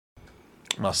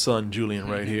My son Julian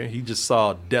right here. He just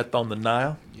saw Death on the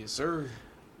Nile. Yes, sir.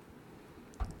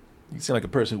 You seem like a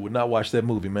person who would not watch that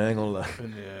movie, man. I ain't gonna lie.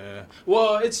 Yeah.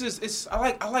 Well, it's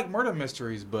I like murder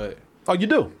mysteries, but Oh, you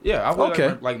do? yeah, I would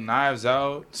Okay. like Knives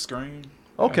Out, Scream.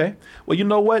 Okay. Well, you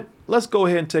know what? Let's go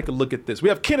ahead and take a look at this. We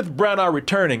have Kenneth Branagh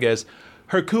returning as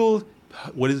Hercule.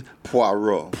 What is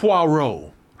Poirot.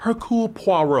 Poirot? Hercule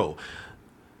Poirot.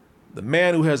 The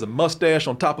man who has a mustache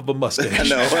on top of a mustache.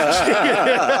 No.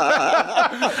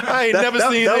 I ain't never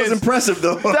seen that this. was impressive,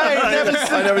 though.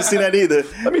 I never seen that either.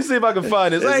 Let me see if I can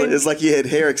find this. It's like he had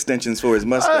hair extensions for his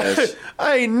mustache.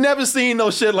 I ain't never seen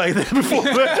no shit like that before.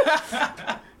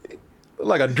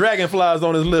 Like a dragonfly's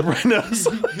on his lip right now.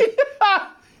 So,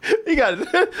 he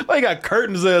got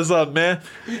curtains or something, man.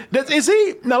 Is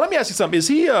he? Now let me ask you something. Is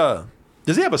he?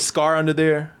 Does he have a scar under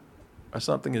there, or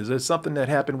something? Is there something that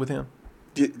happened with him?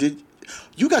 Did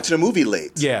you got to the movie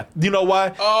late? Yeah. You know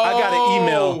why? Oh. I got an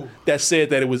email that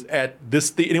said that it was at this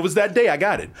theater, and it was that day I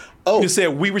got it. Oh. It said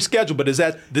we rescheduled, but it's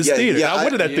at this theater. Yeah, I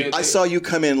went to that theater. I saw you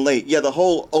come in late. Yeah, the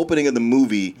whole opening of the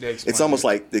movie, They explain it's almost it.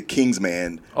 like the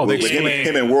Kingsman. Oh, they with explain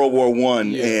him in World War I,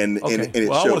 and Okay. it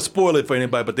Well, I don't showed. want to spoil it for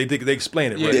anybody, but they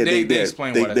explain it, right? Yeah. They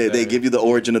explain why that's they better. give you the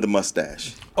origin of the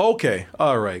mustache. Okay,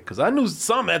 all right. Because I knew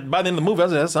something by the end of the movie.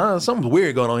 I said, something's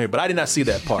weird going on here, but I did not see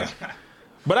that part.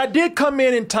 But I did come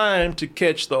in time to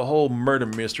catch the whole murder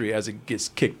mystery as it gets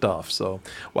kicked off. So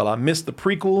while I missed the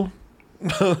prequel to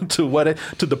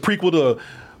the prequel to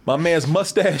my man's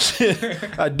mustache,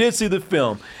 I did see the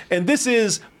film. And this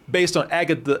is based on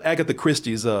Agatha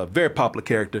Christie's very popular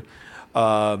character.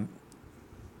 And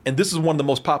this is one of the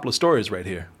most popular stories right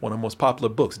here, one of the most popular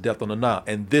books, Death on the Nile.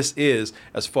 And this is,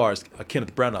 as far as a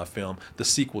Kenneth Branagh film, the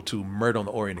sequel to Murder on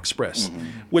the Orient Express,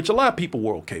 which a lot of people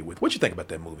were okay with. What you think about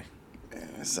that movie?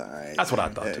 It's all right. That's what I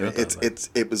thought too.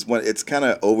 It's kind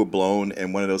of overblown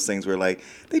and one of those things where like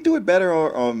they do it better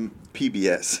on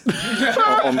PBS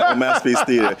on Masterpiece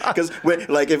Theater, because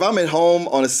like if I'm at home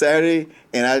on a Saturday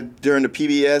and during the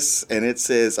PBS and it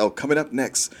says, oh, coming up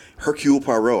next, Hercule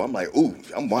Poirot, I'm like, ooh,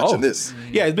 I'm watching this.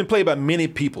 Yeah, it's been played by many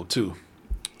people too,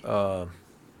 who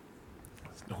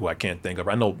I can't think of.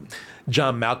 I know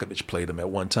John Malkovich played him at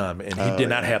one time, and he did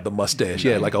not have the mustache. He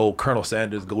had like an old Colonel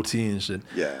Sanders goatee and shit.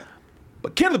 Yeah.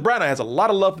 But Kenneth Branagh has a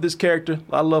lot of love for this character,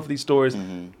 a lot of love for these stories.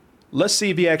 Let's see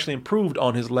if he actually improved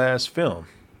on his last film,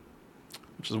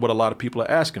 which is what a lot of people are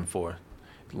asking for.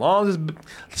 As long as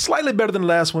it's slightly better than the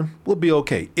last one, we'll be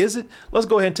okay. Is it? Let's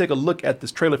go ahead and take a look at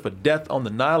this trailer for Death on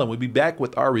the Nile, and we'll be back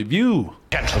with our review.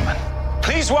 Gentlemen,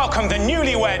 please welcome the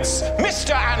newlyweds,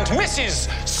 Mr. and Mrs.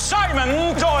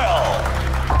 Simon Doyle.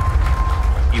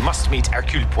 You must meet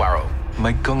Hercule Poirot.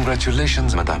 My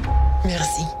congratulations, madame.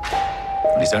 Merci.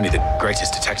 He's only the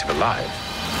greatest detective alive.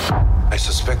 I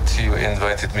suspect you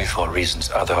invited me for reasons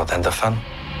other than the fun.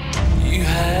 You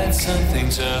had something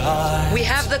to hide. We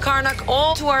have the Karnak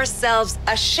all to ourselves,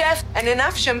 a chef and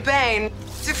enough champagne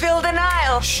to fill the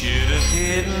Nile. Should have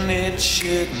hidden it,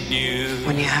 shouldn't you?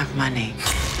 When you have money,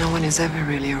 no one is ever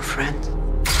really your friend.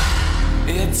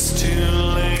 It's too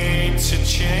late to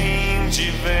change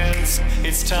events.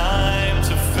 It's time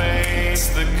to face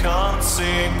the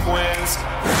consequence.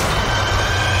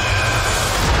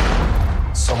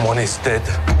 Someone is dead.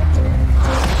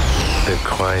 The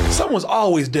crime. Someone's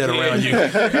always dead around you.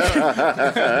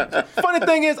 Funny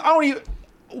thing is,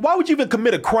 why would you even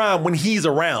commit a crime when he's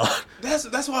around? That's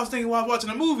what I was thinking while watching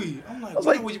the movie. I'm like,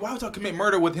 why would y'all commit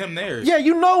murder with him there? Yeah,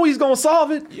 you know he's gonna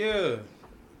solve it. Yeah.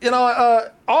 You know,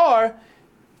 or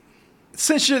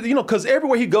since because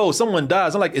everywhere he goes, someone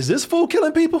dies. I'm like, is this fool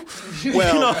killing people?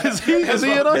 Well, is he a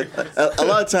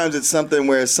lot of times it's something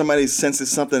where somebody senses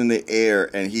something in the air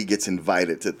and he gets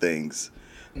invited to things.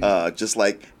 Just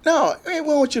like, no, we don't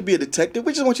want you to be a detective.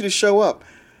 We just want you to show up.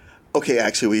 Okay,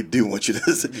 actually, we do want you to,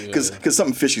 because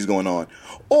something fishy's going on.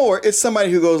 Or it's somebody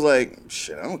who goes like,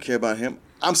 shit, I don't care about him.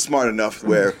 I'm smart enough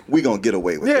where we gonna get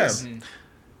away with this.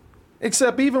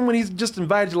 Except even when he's just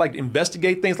invited to like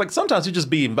investigate things, like sometimes he'd just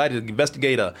be invited to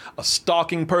investigate a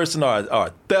stalking person or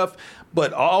a theft,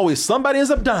 but always somebody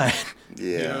ends up dying.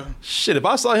 Yeah. Shit, if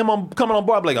I saw him coming on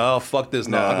board, I'd be like, oh, fuck this.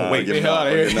 No, I'm gonna wait. Get out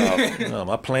of here. no. No,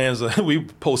 my plans, we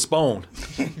postponed.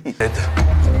 Dead.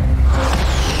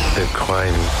 The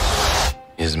crime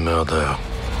is murder.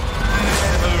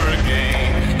 Never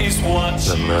again is what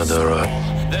The you murderer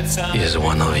saw. is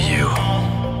one of you.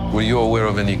 Were you aware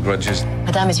of any grudges?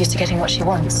 Madame is used to getting what she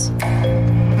wants.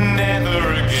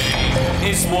 Never again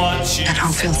is what you I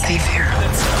don't feel safe here. the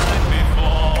time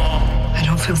before. I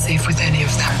don't feel safe with any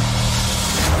of them.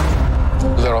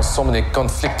 There are so many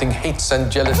conflicting hates and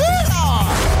jealousies.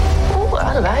 Oh,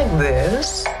 I like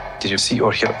this. Did you see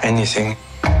or hear anything?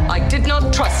 I did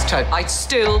not trust her. I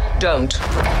still don't.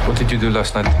 What did you do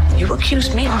last night? You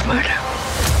accused me of murder.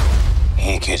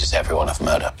 He accuses everyone of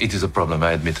murder. It is a problem,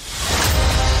 I admit.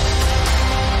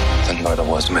 The murder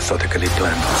was methodically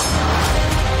planned.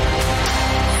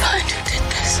 Find who did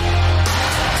this.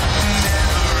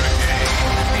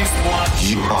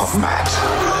 You are mad.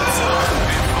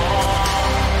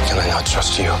 Can I not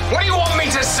trust you? What do you want me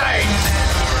to say?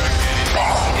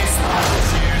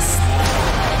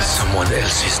 Someone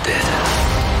else is dead.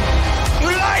 You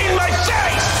lie in my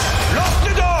face! Lock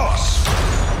the doors!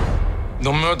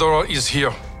 The murderer is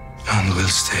here. And will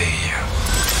stay here.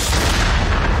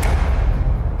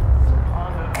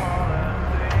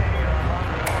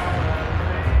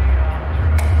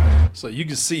 So you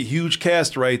can see huge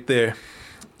cast right there,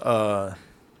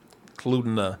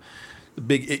 including the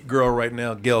big it girl right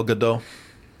now, Gal Gadot.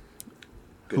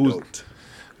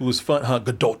 Who's fun?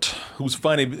 Gadot. Who's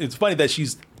funny? It's funny that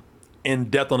she's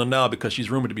in Death on the Nile because she's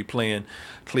rumored to be playing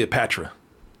Cleopatra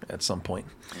at some point.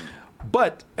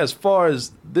 But as far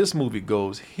as this movie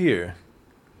goes, here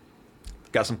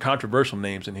got some controversial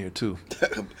names in here too.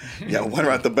 Yeah, one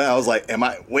right at the bat. I was like, am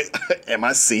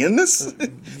I seeing this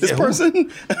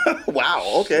person?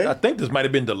 Wow, okay. I think this might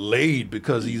have been delayed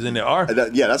because he's in there.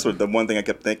 Yeah, that's what the one thing I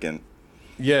kept thinking.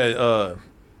 Yeah,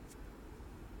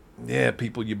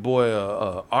 people, your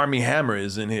boy Armie Hammer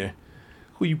is in here.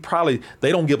 Who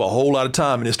they don't give a whole lot of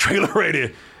time in this trailer right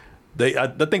here. I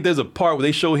think there's a part where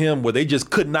they show him where they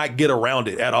just could not get around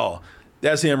it at all.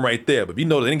 That's him right there. But you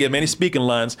know, they didn't get many speaking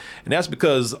lines, and that's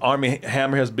because Armie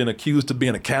Hammer has been accused of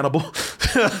being a cannibal,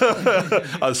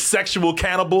 a sexual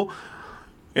cannibal,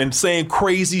 and saying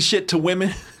crazy shit to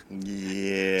women.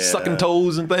 Yeah. Sucking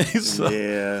toes and things.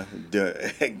 Yeah.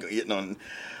 Getting on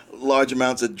large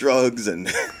amounts of drugs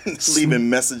and leaving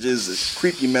messages,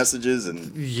 creepy messages,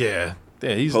 and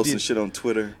he's posting shit on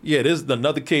Twitter. Yeah, this is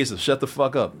another case of shut the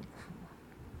fuck up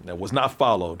that was not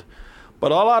followed.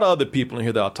 But a lot of other people in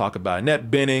here that I'll talk about. Annette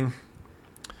Bening,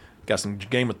 got some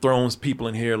Game of Thrones people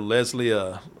in here.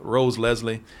 Rose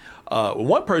Leslie.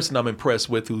 One person I'm impressed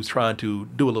with who's trying to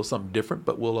do a little something different,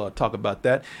 but we'll talk about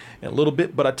that in a little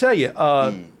bit. But I tell you,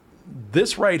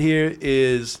 this right here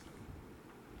is,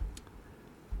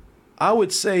 I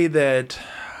would say that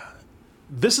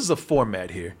this is a format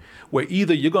here where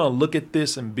either you're going to look at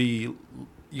this and you're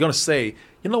going to say,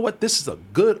 you know what, this is a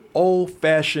good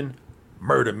old-fashioned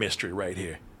murder mystery right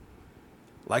here,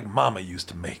 like Mama used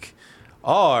to make.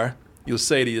 Or you'll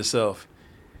say to yourself,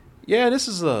 yeah, this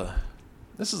is a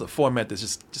format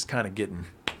that's just kind of getting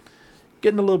a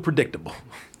little predictable.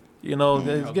 You know,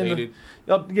 outdated.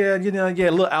 A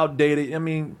little outdated. I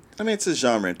mean, it's a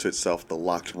genre into itself, the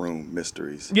locked room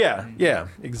mysteries. Yeah,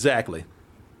 exactly.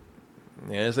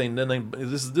 Yeah, this ain't nothing.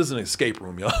 This is an escape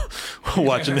room, y'all.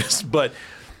 Watching this, but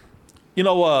you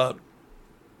know,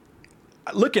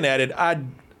 looking at it,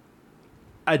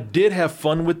 I did have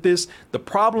fun with this. The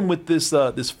problem with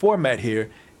this format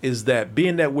here is that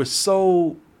being that we're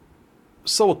so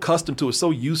accustomed to it,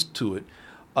 so used to it,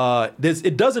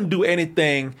 it doesn't do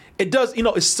anything. It does,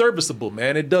 it's serviceable,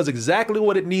 man. It does exactly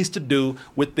what it needs to do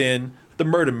within the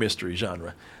murder mystery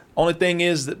genre. Only thing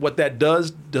is that what that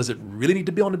does it really need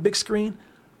to be on the big screen?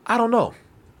 I don't know.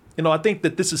 I think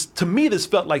that to me, this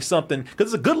felt like something, because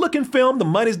it's a good looking film. The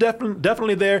money's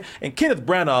definitely there. And Kenneth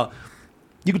Branagh,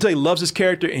 you can tell he loves his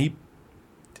character, and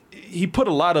he put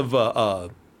a lot of,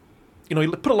 he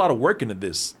put a lot of work into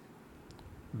this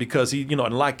because and a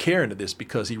lot of care into this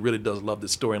because he really does love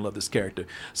this story and love this character.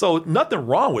 So nothing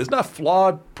wrong with it. It's not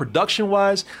flawed production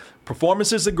wise.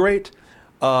 Performances are great.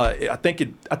 I think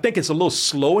it's a little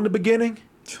slow in the beginning.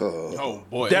 Oh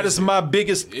boy, that is my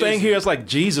biggest thing here. It's like,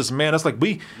 Jesus, man. That's like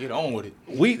get on with it.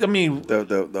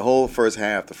 The whole first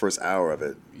half, the first hour of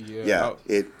it. Yeah.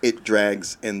 It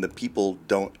drags, and the people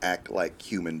don't act like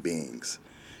human beings.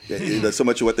 There's so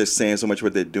much of what they're saying, so much of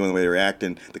what they're doing, the way they're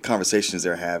acting, the conversations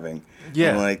they're having.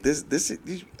 Yeah, I'm like this.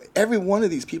 Every one of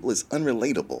these people is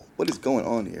unrelatable. What is going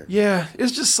on here? Yeah,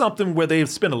 it's just something where they've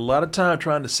spent a lot of time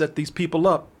trying to set these people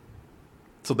up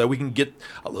so that we can get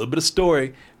a little bit of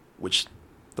story, which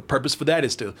the purpose for that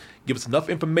is to give us enough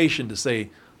information to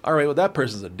say, all right, well, that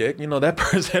person's a dick.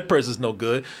 That person's no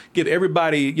good. Give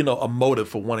everybody, a motive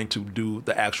for wanting to do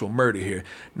the actual murder here.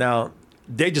 Now,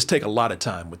 they just take a lot of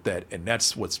time with that, and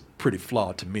that's what's pretty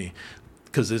flawed to me,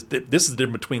 because this is the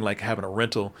difference between like having a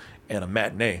rental and a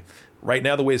matinee. Right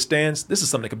now, the way it stands, this is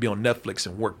something that could be on Netflix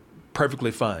and work perfectly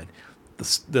fine.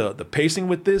 The pacing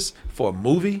with this for a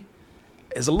movie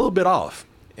is a little bit off.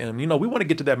 And, we want to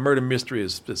get to that murder mystery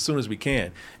as soon as we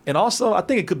can. And also, I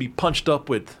think it could be punched up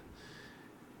with,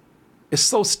 it's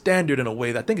so standard in a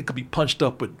way that I think it could be punched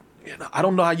up with I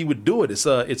don't know how you would do it. It's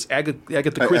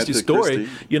Agatha Christie's story.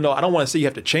 Christie. I don't want to say you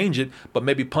have to change it, but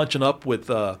maybe punching up with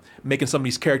making some of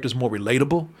these characters more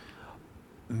relatable.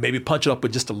 Maybe punching up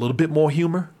with just a little bit more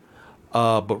humor.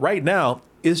 But right now,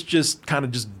 it's just kind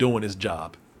of just doing its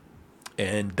job,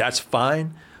 and that's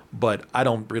fine. But I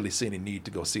don't really see any need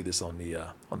to go see this on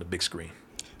the big screen.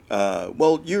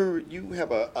 Well, you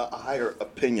have a higher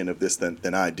opinion of this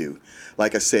than I do.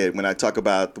 Like I said, when I talk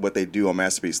about what they do on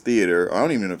Masterpiece Theater, I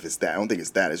don't even know if it's that. I don't think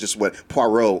it's that. It's just what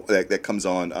Poirot that comes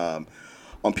on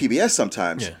PBS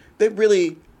sometimes. Yeah.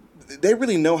 They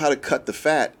really know how to cut the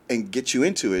fat and get you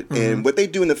into it. Mm-hmm. And what they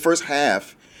do in the first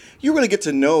half, you really get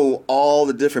to know all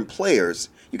the different players.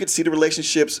 You get to see the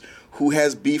relationships, who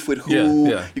has beef with who.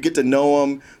 Yeah. You get to know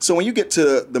them. So when you get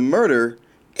to the murder,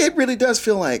 it really does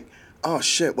feel like, oh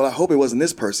shit! Well, I hope it wasn't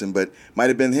this person, but might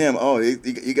have been him. Oh,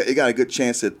 you got a good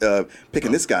chance at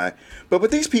picking this guy. But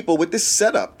with these people, with this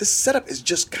setup is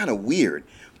just kind of weird.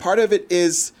 Part of it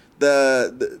is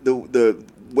the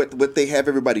what they have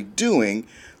everybody doing,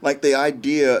 like the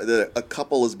idea that a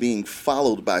couple is being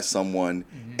followed by someone,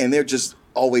 and they're just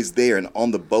always there and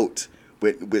on the boat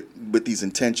with these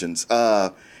intentions.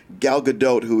 Gal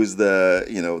Gadot, who is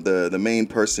the main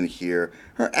person here,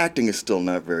 her acting is still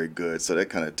not very good, so that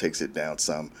kind of takes it down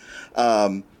some.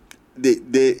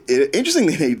 The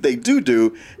interesting thing they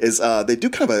do is they do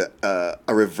kind of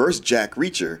a reverse Jack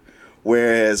Reacher,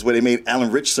 whereas when they made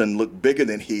Alan Richardson look bigger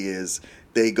than he is,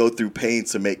 they go through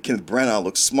pains to make Kenneth Branagh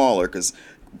look smaller because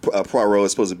Poirot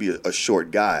is supposed to be a short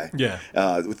guy. Yeah.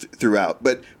 Throughout,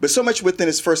 but so much within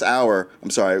his first hour. I'm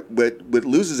sorry. What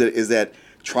loses it is that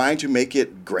trying to make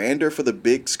it grander for the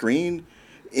big screen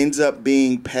ends up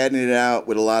being padding it out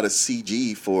with a lot of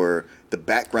CG for the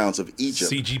backgrounds of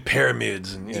Egypt. CG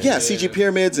pyramids. And, CG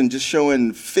pyramids and just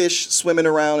showing fish swimming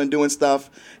around and doing stuff.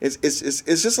 It's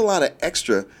just a lot of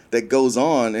extra that goes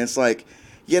on. And it's like,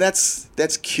 yeah,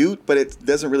 that's cute, but it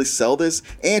doesn't really sell this.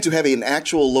 And to have an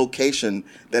actual location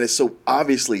that is so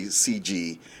obviously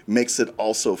CG makes it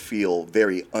also feel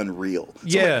very unreal.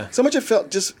 So much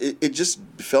it just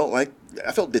felt like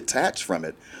I felt detached from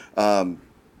it. I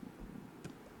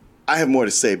have more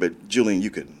to say, but Julian, you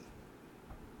could.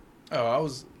 Oh, I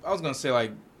was gonna say,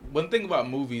 like, one thing about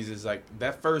movies is like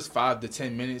that first 5 to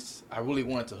 10 minutes, I really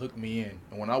wanted to hook me in,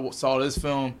 and when I saw this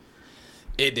film,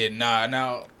 it did not.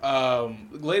 Now,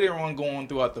 later on, going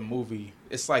throughout the movie,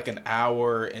 it's like an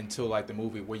hour until like the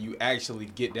movie where you actually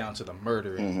get down to the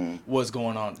murder and what's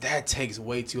going on. That takes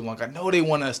way too long. I know they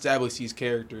want to establish these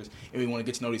characters and we want to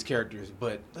get to know these characters,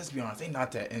 but let's be honest, they're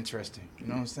not that interesting. You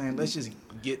know what I'm saying? Let's just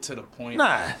get to the point.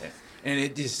 Nah. And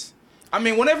it just, I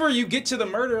mean, whenever you get to the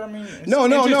murder, I mean, it's no.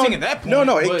 interesting at that point.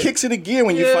 No, it kicks it again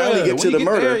when you finally get to the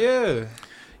murder. There,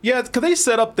 Yeah, because they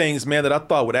set up things, man, that I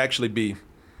thought would actually be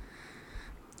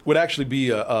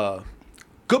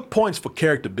good points for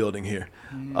character building here.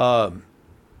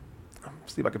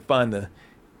 See if I can find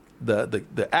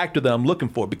the actor that I'm looking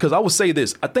for, because I will say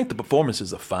this: I think the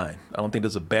performances are fine. I don't think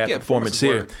there's a bad performance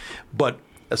here, work. but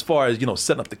as far as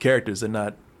setting up the characters, they're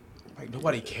not. Like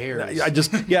nobody cares.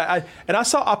 I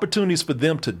saw opportunities for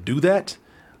them to do that.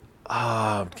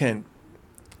 I can't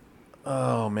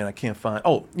find.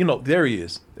 Oh, there he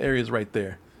is. There he is right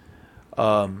there.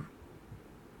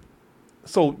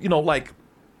 So, like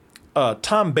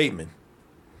Tom Bateman,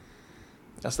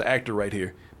 that's the actor right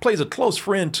here, plays a close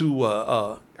friend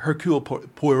to Hercule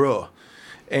Poirot.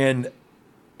 And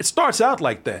it starts out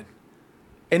like that.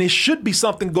 And it should be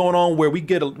something going on where we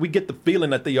get the feeling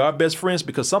that they are best friends,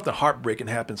 because something heartbreaking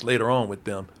happens later on with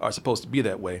them, are supposed to be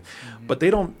that way. But they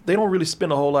don't really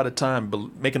spend a whole lot of time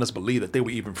making us believe that they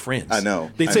were even friends. I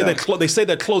know. They say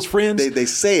they're close friends. They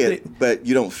say it, but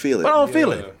you don't feel it. I don't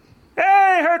feel it.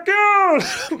 Hey,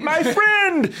 Hercule, my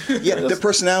friend. Yeah, their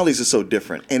personalities are so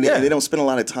different, and they don't spend a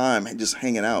lot of time just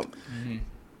hanging out.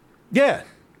 Yeah.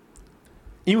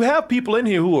 You have people in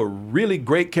here who are really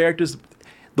great characters.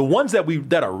 The ones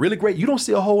that are really great, you don't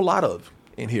see a whole lot of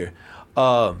in here.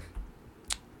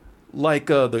 Like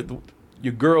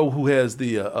your girl who has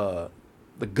the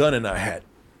gun in her hat.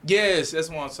 Yes, that's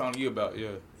what I'm talking to you about.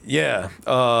 Yeah. Yeah.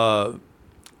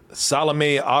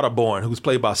 Salome Otterborn, who's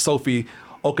played by Sophie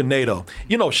Okonedo.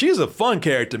 She's a fun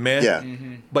character, man. Yeah.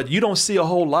 But you don't see a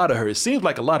whole lot of her. It seems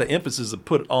like a lot of emphasis is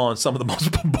put on some of the most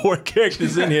boring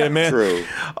characters in here, man. True.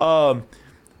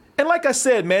 And like I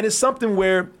said, man, it's something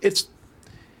where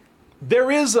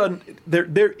there is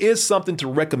something to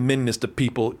recommend this to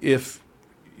people if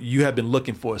you have been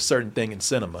looking for a certain thing in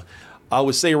cinema. I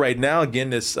would say right now,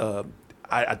 again, this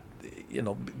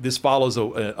this follows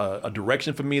a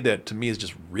direction for me that to me is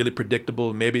just really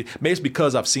predictable. Maybe it's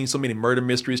because I've seen so many murder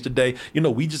mysteries today.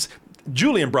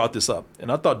 Julian brought this up,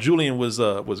 and I thought Julian was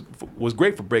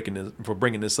great for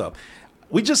bringing this up.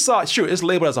 We just saw, sure, it's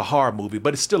labeled as a horror movie,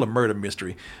 but it's still a murder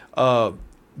mystery.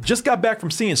 Just got back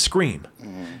from seeing Scream.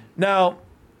 Mm-hmm. Now,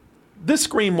 this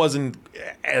Scream wasn't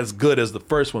as good as the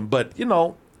first one, but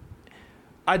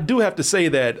I do have to say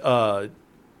that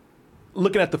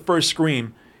looking at the first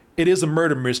Scream, it is a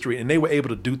murder mystery, and they were able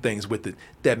to do things with it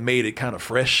that made it kind of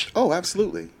fresh. Oh,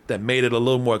 absolutely. That made it a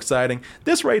little more exciting.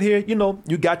 This right here,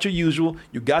 you got your usual.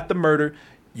 You got the murder.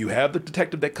 You have the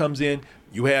detective that comes in.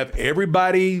 You have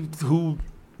everybody who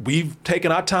we've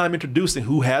taken our time introducing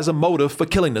who has a motive for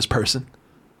killing this person.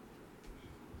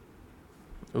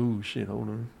 Oh, shit, hold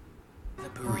on. The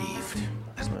bereaved.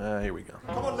 Here we go.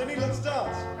 Come on, Lenny, let's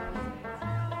dance.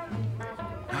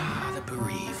 The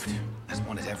bereaved. As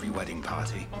one at every wedding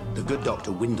party. The good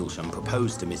Dr. Windlesham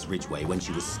proposed to Miss Ridgway when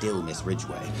she was still Miss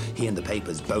Ridgway. He and the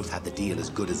papers both had the deal as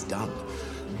good as done.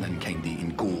 Then came the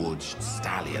engorged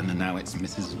stallion, and now it's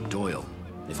Mrs. Doyle.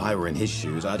 If I were in his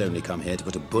shoes, I'd only come here to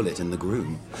put a bullet in the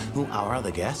groom. Well, our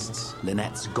other guests,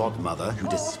 Lynette's godmother, who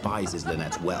despises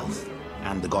Lynette's wealth,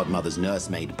 and the godmother's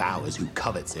nursemaid Bowers, who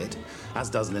covets it, as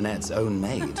does Lynette's own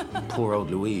maid, poor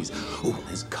old Louise. Oh,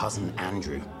 his cousin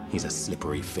Andrew. He's a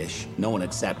slippery fish. No one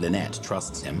except Lynette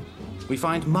trusts him. We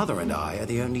find Mother and I are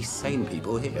the only sane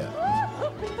people here.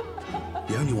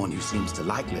 The only one who seems to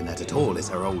like Lynette at all is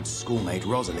her old schoolmate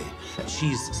Rosalie.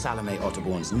 She's Salome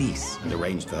Otterbourne's niece and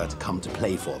arranged for her to come to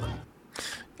play for them.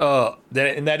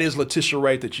 And that is Letitia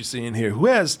Wright that you see in here,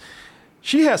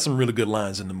 she has some really good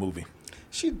lines in the movie.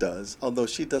 She does, although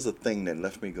she does a thing that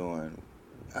left me going,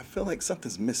 I feel like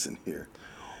something's missing here.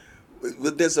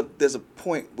 There's a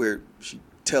point where she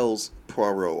tells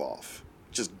Poirot off,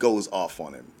 just goes off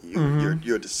on him.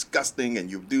 You're disgusting and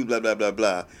you do blah, blah, blah,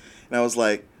 blah. And I was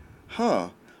like,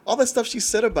 all that stuff she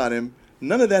said about him,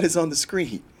 none of that is on the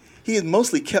screen. He had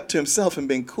mostly kept to himself and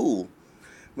been cool.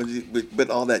 But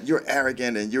all that, you're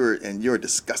arrogant and you're a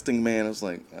disgusting man. I was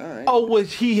like, all right. Oh, well,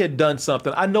 he had done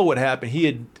something. I know what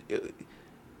happened.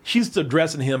 She's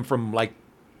addressing him from like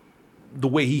the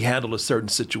way he handled a certain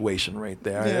situation right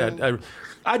there. Yeah.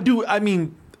 I do. I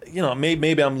mean,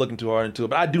 maybe I'm looking too hard into it,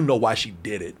 but I do know why she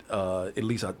did it. At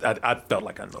least I felt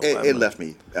like I know. It left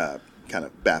me kind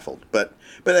of baffled. But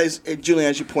as Julian,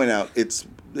 as you point out, it's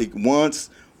like once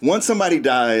somebody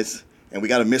dies and we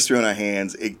got a mystery on our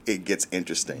hands, it gets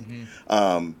interesting.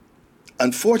 Mm-hmm.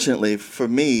 Unfortunately for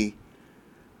me,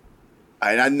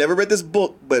 I never read this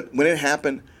book, but when it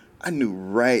happened, I knew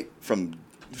right from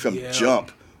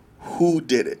jump who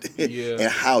did it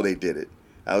and how they did it.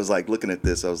 I was like looking at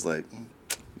this, I was like,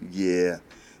 yeah,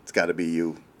 it's got to be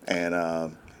you.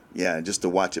 And just to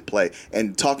watch it play.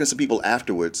 And talking to some people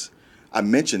afterwards, I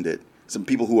mentioned it, some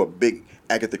people who are big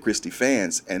Agatha Christie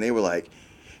fans, and they were like,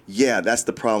 yeah, that's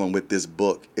the problem with this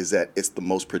book, is that it's the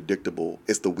most predictable.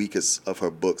 It's the weakest of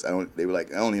her books. They were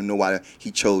like, I don't even know why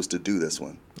he chose to do this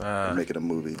one and make it a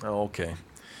movie. Oh, okay.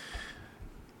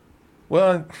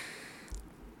 Well,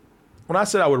 when I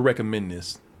said I would recommend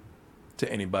this to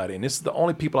anybody, and this is the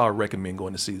only people I would recommend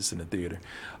going to see this in the theater,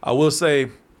 I will say,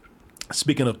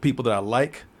 speaking of people that I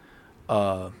like,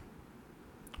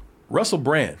 Russell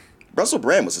Brand. Russell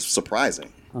Brand was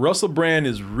surprising. Russell Brand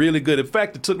is really good. In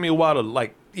fact, it took me a while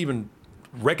to even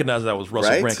recognize that was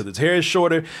Russell Brand, because his hair is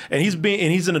shorter and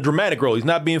he's in a dramatic role. He's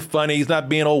not being funny. He's not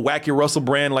being old wacky Russell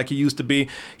Brand like he used to be.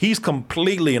 He's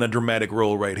completely in a dramatic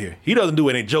role right here. He doesn't do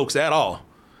any jokes at all.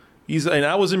 And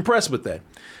I was impressed with that.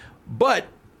 But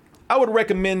I would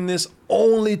recommend this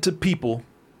only to people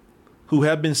who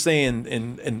have been saying,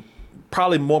 and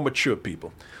probably more mature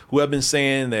people, who have been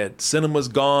saying that cinema's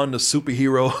gone to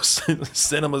superheroes.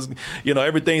 Cinema's,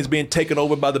 everything's being taken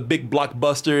over by the big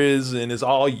blockbusters and it's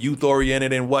all youth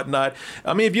oriented and whatnot.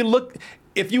 I mean,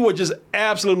 if you were just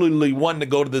absolutely wanting to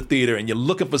go to the theater and you're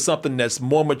looking for something that's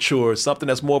more mature, something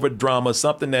that's more of a drama,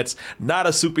 something that's not a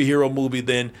superhero movie,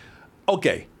 then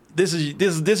okay, this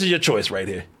is your choice right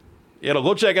here.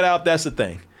 Go check it out. That's the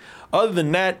thing. Other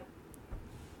than that,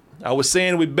 I was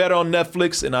saying we better on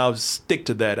Netflix, and I'll stick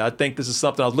to that. I think this is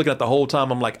something I was looking at the whole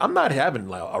time. I'm like, I'm not having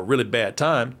a really bad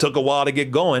time. Took a while to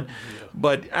get going,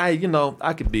 but I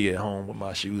could be at home with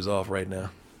my shoes off right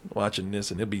now, watching this,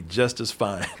 and it'll be just as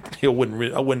fine. I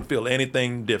wouldn't feel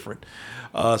anything different.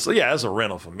 That's a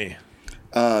rental for me.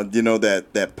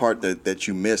 That part that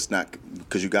you missed, not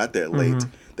because you got there late. Mm-hmm.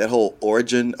 That whole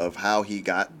origin of how he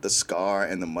got the scar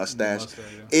and the mustache.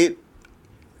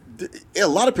 A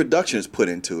lot of production is put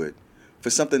into it for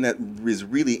something that is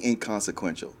really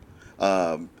inconsequential.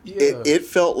 It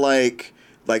felt like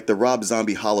like the Rob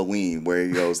Zombie Halloween, where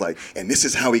he goes like, and this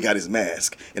is how he got his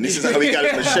mask, and this is how he got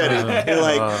his machete. And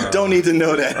like, don't need to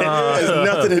know that. It has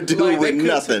nothing to do with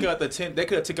nothing. They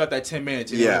could have took out that 10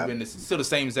 minutes. It would have been still the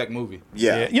same exact movie.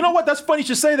 Yeah. You know what? That's funny you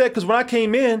should say that, because when I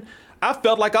came in, I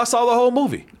felt like I saw the whole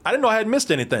movie. I didn't know I had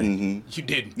missed anything. Mm-hmm. You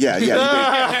didn't. Yeah,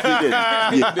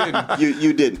 you didn't.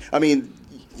 You didn't. I mean,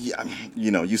 yeah,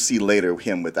 you know, you see later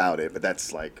him without it, but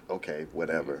that's like, okay,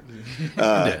 whatever.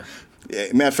 Matter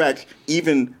of fact,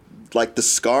 even like the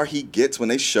scar he gets when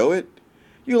they show it,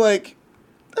 you're like,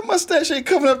 that mustache ain't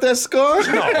covering up that scar. No,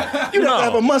 you have to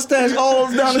have a mustache all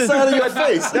down the side of your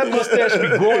face. That mustache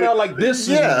be growing out like this.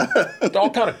 Yeah, all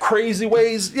kind of crazy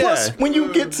ways. Yeah. Plus, when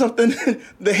you get something,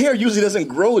 the hair usually doesn't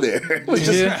grow there. It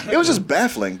was just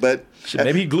baffling. But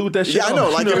maybe he glued that shit. Yeah, I know.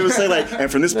 Like it would say, like,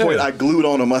 and from this point, I glued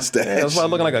on a mustache. Yeah, that's why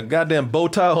I'm looking like a goddamn bow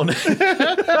tie on it.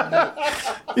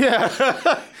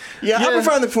 Yeah, I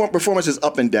find the performances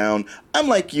up and down. I'm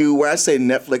like you, where I say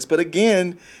Netflix, but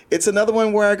again, it's another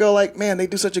one where I go like, man, they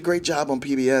do such a great job on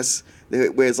PBS,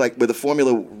 where it's like where the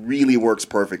formula really works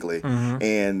perfectly,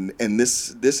 and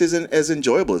this isn't as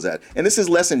enjoyable as that, and this is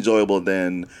less enjoyable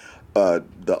than the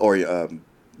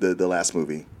last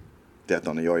movie, Death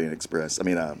on the Orient Express. I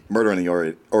mean, Murder on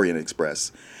the Orient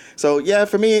Express. So yeah,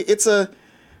 for me,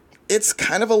 it's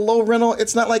kind of a low rental.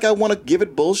 It's not like I want to give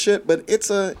it bullshit, but it's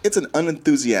an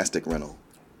unenthusiastic rental.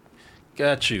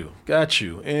 Got you.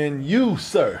 And you,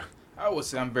 sir? I would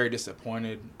say I'm very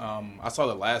disappointed. I saw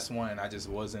the last one, and I just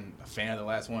wasn't a fan of the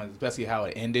last one, especially how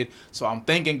it ended. So I'm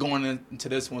thinking going into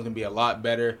this one's going to be a lot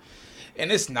better.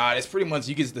 And it's not. It's pretty much,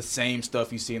 you get the same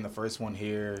stuff you see in the first one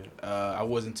here. I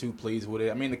wasn't too pleased with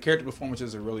it. I mean, the character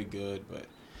performances are really good, but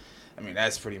I mean,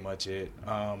 that's pretty much it.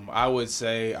 I would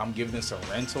say I'm giving this a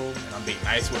rental, and I'm being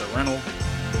nice with a rental,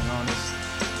 being honest.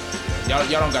 Y'all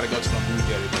don't got to go to the movie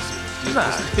theater to see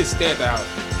it. Just stay at the house.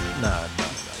 Nah.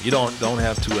 You don't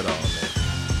have to at all, man.